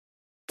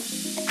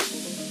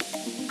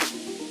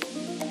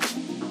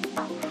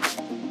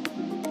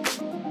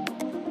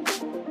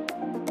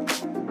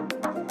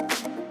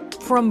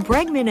From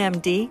Bregman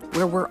MD,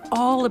 where we're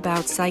all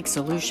about psych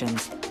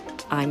solutions,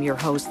 I'm your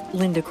host,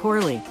 Linda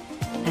Corley,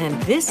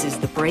 and this is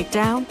The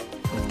Breakdown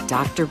with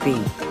Dr. B.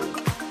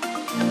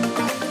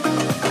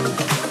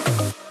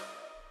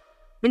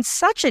 In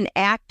such an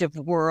active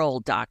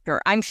world, Doctor,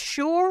 I'm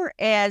sure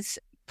as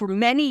for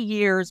many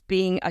years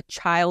being a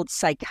child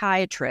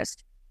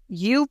psychiatrist,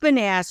 you've been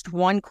asked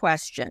one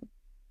question.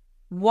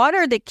 What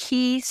are the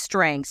key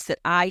strengths that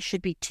I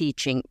should be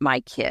teaching my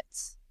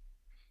kids?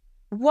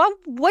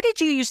 What did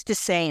you used to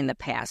say in the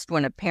past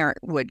when a parent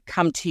would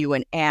come to you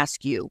and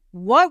ask you,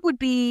 what would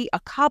be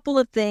a couple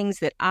of things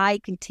that I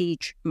can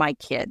teach my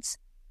kids?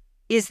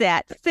 Is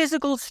that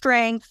physical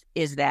strength?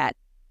 Is that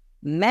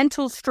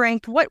mental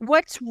strength?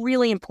 What's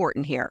really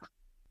important here?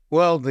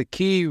 Well, the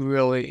key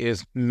really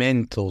is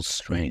mental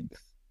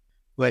strength.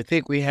 Well, I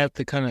think we have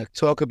to kind of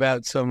talk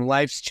about some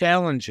life's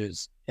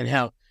challenges and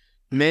how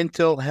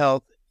mental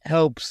health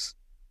helps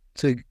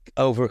to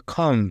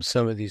overcome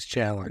some of these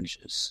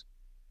challenges.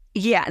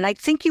 Yeah, and I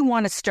think you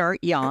want to start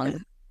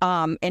young.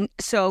 And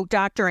so,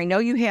 Doctor, I know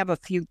you have a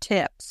few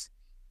tips,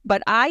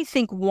 but I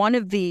think one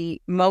of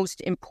the most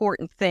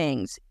important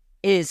things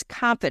is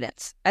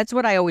confidence. That's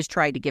what I always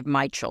try to give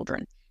my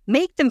children.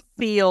 Make them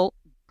feel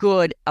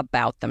good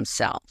about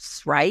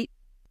themselves, right?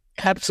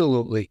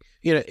 Absolutely.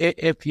 You know,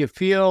 if you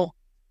feel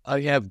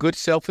you have good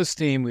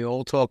self-esteem, we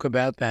all talk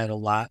about that a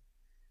lot,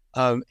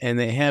 and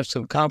they have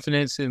some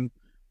confidence in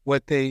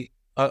what they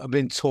have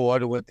been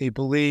taught or what they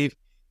believe,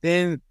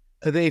 then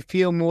they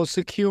feel more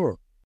secure.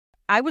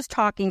 I was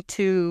talking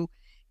to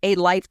a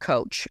life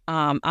coach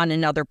on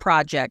another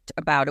project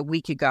about a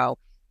week ago,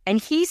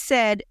 and he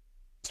said,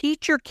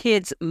 teach your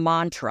kids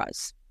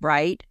mantras,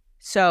 right?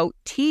 So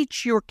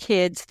teach your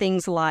kids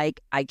things like,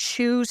 I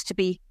choose to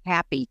be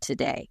happy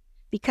today,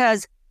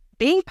 because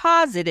being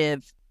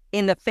positive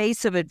in the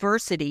face of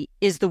adversity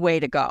is the way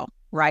to go,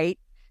 right?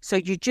 So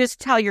you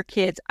just tell your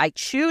kids, I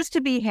choose to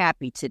be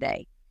happy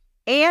today.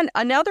 And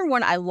another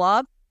one I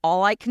love,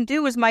 all I can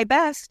do is my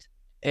best.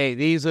 Hey,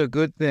 these are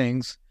good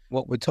things.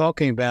 What we're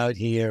talking about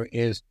here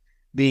is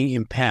being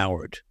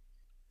empowered.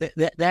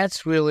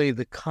 That's really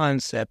the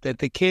concept, that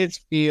the kids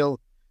feel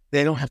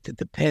they don't have to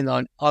depend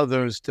on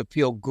others to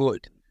feel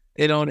good.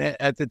 They don't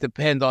have to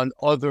depend on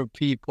other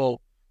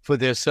people for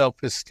their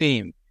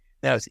self-esteem.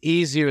 Now, it's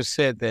easier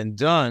said than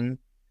done,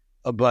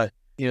 but,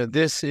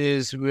 this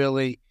is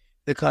really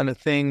the kind of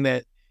thing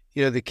that,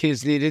 the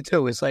kids need to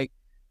do. It's like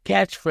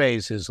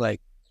catchphrases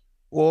like,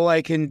 all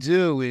I can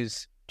do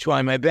is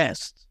try my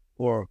best,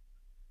 or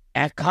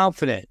act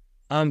confident.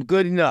 I'm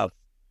good enough.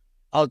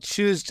 I'll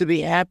choose to be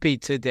happy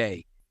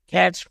today.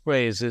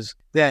 Catchphrases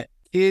that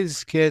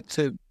kids get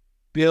to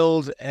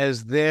build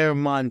as their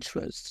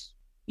mantras.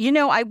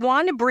 I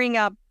want to bring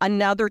up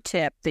another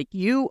tip that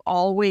you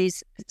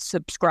always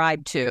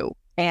subscribe to.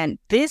 And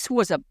this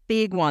was a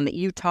big one that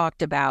you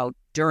talked about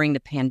during the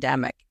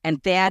pandemic.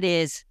 And that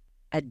is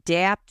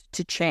adapt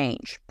to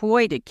change.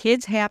 Boy, did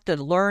kids have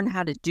to learn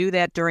how to do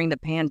that during the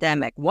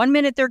pandemic. 1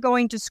 minute they're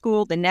going to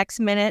school, the next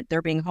minute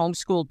they're being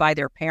homeschooled by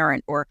their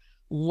parent or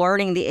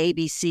learning the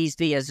ABCs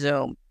via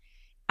Zoom.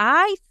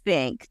 I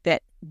think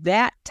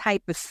that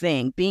type of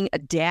thing, being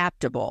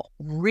adaptable,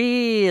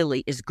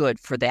 really is good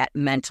for that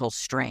mental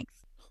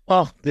strength.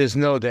 Well, there's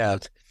no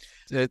doubt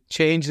that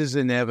change is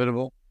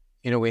inevitable.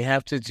 We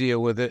have to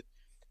deal with it.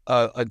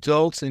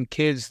 Adults and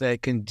kids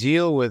that can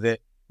deal with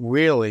it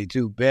really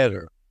do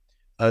better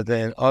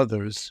than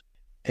others.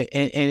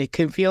 And it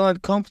can feel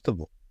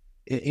uncomfortable,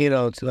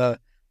 to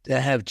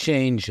have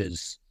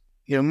changes.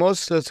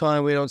 Most of the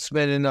time we don't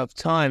spend enough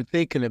time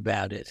thinking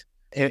about it.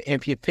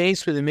 If you're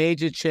faced with a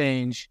major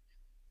change,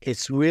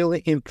 it's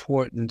really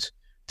important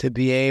to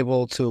be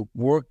able to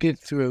work it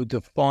through,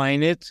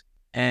 define it,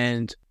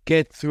 and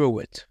get through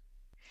it.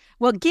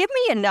 Well, give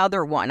me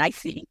another one. I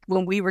think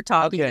when we were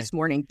talking this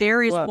morning,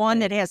 there is one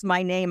that has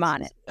my name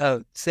on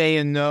it.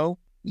 Saying no?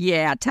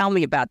 Yeah, tell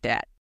me about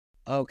that.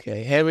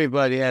 Okay,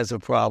 everybody has a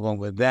problem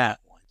with that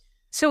one.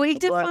 So we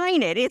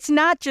define it. It's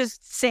not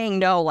just saying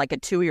no like a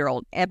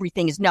 2-year-old.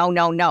 Everything is no,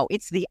 no, no.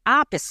 It's the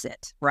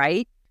opposite,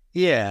 right?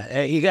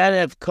 Yeah, you got to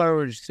have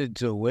courage to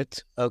do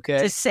it, okay?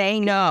 To say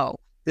no.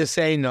 To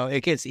say no.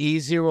 It gets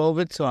easier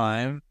over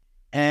time,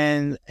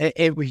 and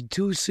it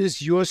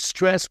reduces your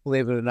stress,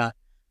 believe it or not,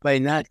 by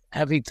not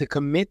having to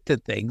commit to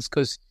things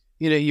because,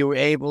 you were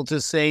able to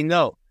say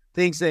no.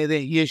 Things that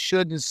you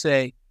shouldn't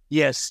say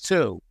yes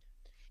to.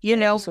 You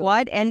know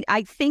what? And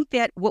I think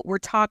that what we're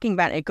talking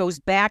about, it goes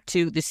back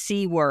to the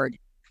C word,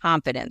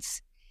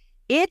 confidence.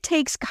 It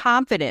takes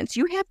confidence.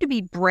 You have to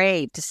be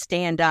brave to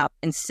stand up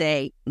and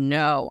say,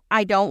 no,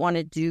 I don't want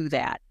to do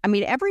that. I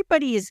mean,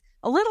 everybody is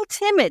a little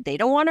timid. They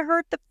don't want to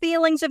hurt the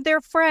feelings of their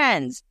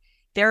friends.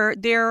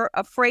 They're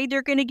afraid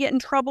they're going to get in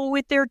trouble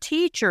with their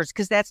teachers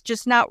because that's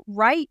just not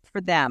right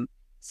for them.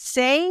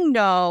 Saying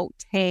no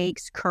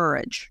takes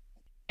courage.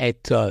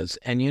 It does.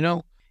 And,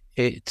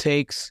 it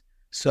takes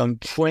some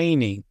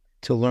training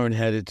to learn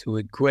how to do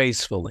it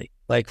gracefully.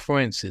 Like, for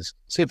instance,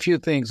 see a few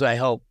things I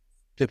help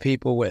the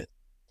people with.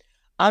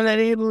 I'm not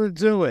able to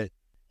do it.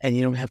 And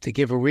you don't have to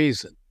give a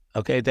reason.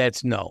 Okay,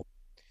 that's no.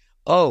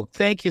 Oh,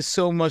 thank you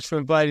so much for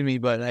inviting me,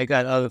 but I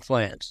got other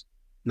plans.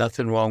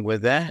 Nothing wrong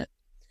with that.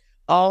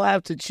 I'll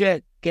have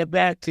to get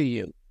back to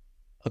you.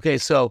 Okay,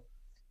 so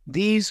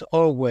these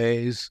are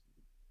ways,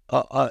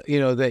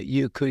 that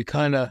you could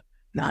kind of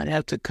not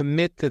have to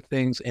commit to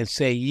things and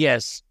say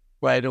yes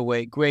right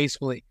away,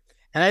 gracefully.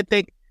 And I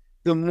think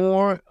the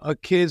more our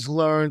kids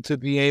learn to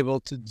be able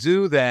to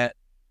do that,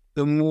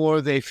 the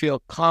more they feel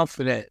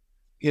confident,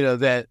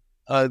 that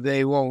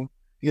they won't,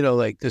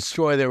 like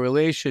destroy their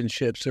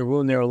relationships or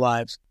ruin their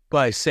lives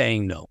by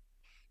saying no.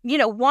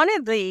 One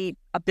of the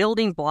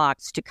building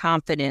blocks to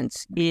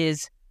confidence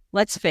is,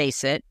 let's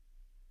face it,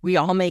 we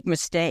all make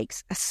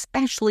mistakes,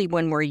 especially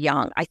when we're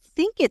young. I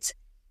think it's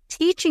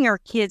teaching our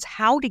kids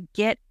how to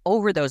get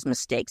over those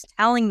mistakes,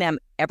 telling them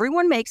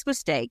everyone makes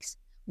mistakes.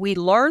 We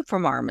learn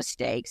from our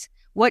mistakes.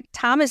 What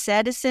Thomas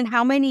Edison,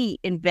 how many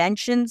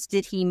inventions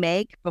did he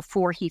make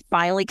before he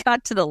finally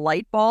got to the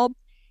light bulb?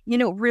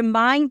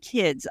 Remind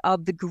kids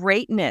of the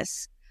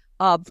greatness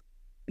of,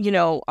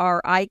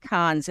 our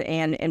icons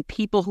and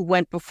people who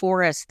went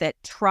before us that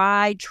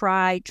try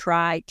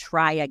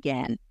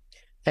again.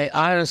 Hey,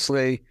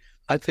 honestly,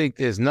 I think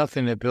there's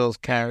nothing that builds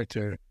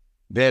character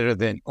better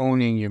than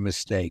owning your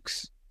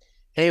mistakes.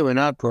 Hey, we're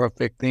not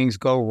perfect. Things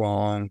go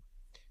wrong.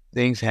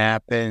 Things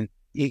happen.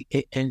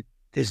 And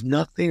there's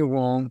nothing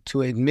wrong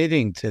to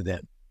admitting to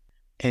them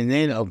and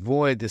then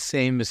avoid the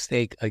same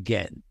mistake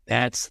again.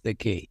 That's the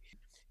key.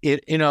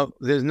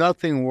 There's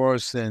nothing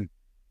worse than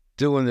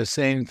doing the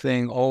same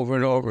thing over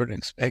and over and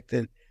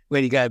expecting,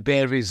 when you got a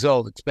bad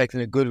result, expecting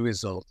a good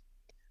result.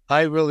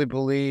 I really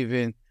believe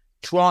in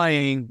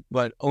trying,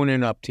 but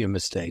owning up to your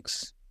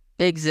mistakes.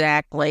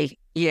 Exactly.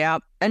 Yeah.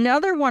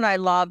 Another one I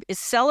love is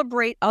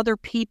celebrate other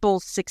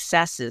people's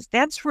successes.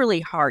 That's really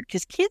hard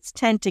because kids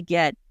tend to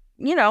get,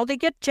 they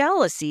get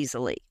jealous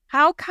easily.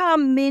 How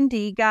come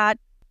Mindy got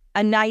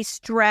a nice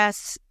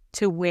dress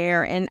to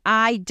wear and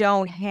I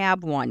don't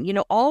have one?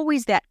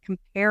 Always that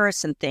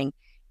comparison thing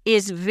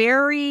is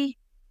very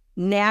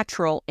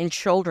natural in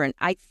children.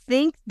 I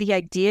think the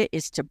idea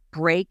is to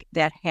break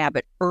that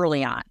habit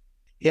early on.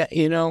 Yeah,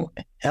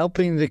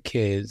 helping the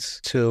kids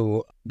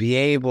to be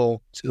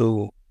able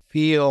to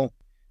feel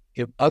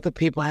if other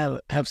people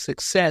have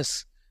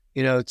success,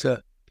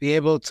 to be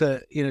able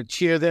to,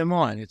 cheer them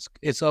on.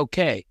 It's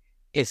okay.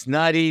 It's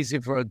not easy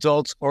for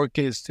adults or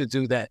kids to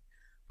do that,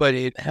 but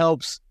it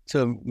helps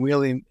to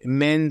really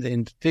mend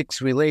and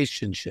fix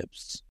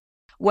relationships.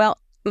 Well,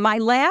 my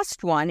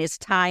last one is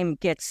time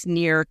gets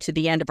near to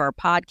the end of our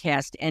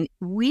podcast, and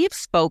we've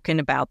spoken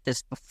about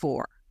this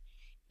before.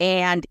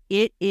 And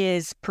it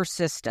is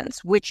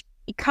persistence, which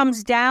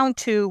comes down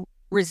to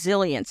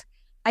resilience.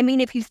 I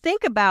mean, if you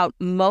think about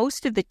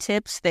most of the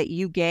tips that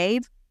you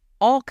gave,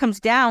 all comes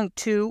down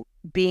to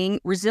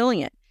being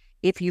resilient.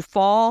 If you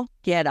fall,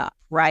 get up,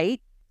 right?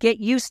 Get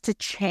used to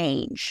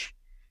change.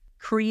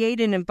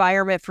 Create an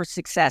environment for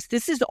success.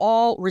 This is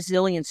all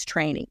resilience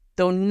training.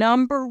 Though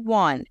number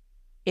one,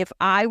 if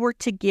I were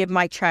to give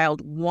my child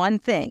one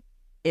thing,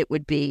 it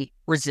would be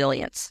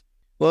resilience.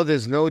 Well,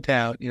 there's no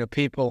doubt,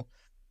 people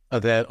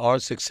that are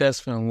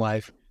successful in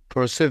life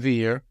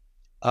persevere.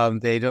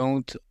 They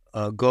don't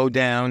go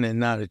down and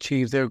not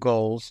achieve their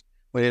goals.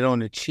 When they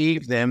don't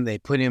achieve them, they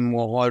put in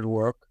more hard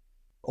work.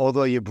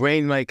 Although your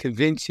brain might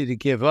convince you to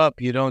give up,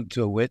 you don't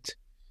do it.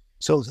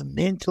 So the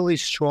mentally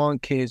strong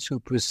kids who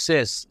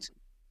persist,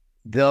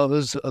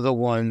 those are the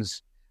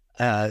ones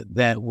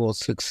that will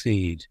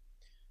succeed.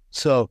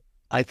 So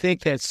I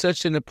think that's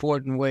such an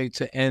important way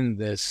to end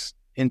this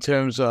in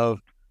terms of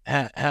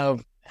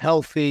have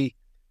healthy,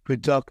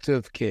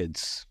 productive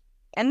kids.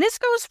 And this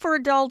goes for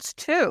adults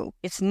too.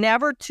 It's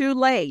never too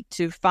late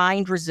to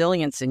find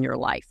resilience in your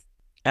life.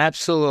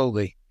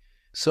 Absolutely.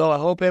 So I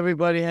hope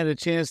everybody had a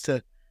chance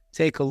to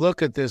take a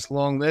look at this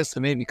long list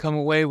and maybe come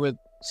away with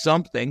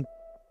something,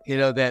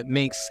 that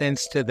makes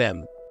sense to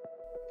them.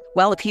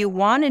 Well, if you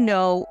want to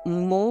know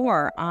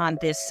more on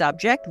this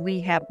subject, we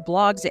have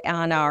blogs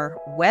on our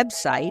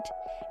website,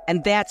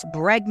 and that's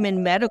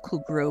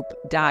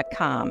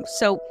BregmanMedicalGroup.com.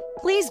 So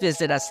please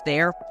visit us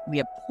there. We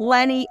have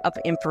plenty of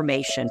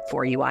information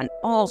for you on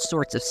all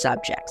sorts of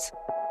subjects.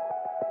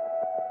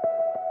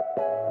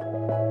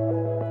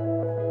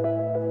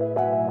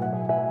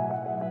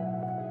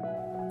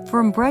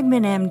 From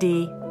Bregman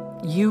MD,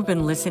 you've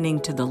been listening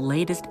to the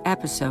latest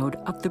episode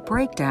of The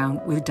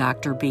Breakdown with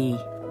Dr. B.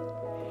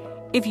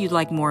 If you'd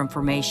like more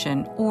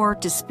information or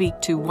to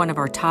speak to one of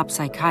our top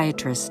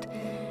psychiatrists,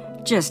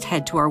 just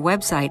head to our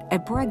website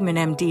at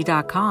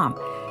BregmanMD.com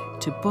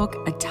to book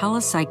a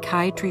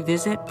telepsychiatry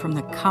visit from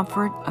the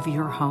comfort of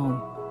your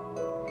home.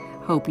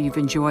 Hope you've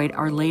enjoyed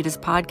our latest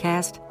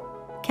podcast.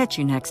 Catch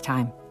you next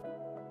time.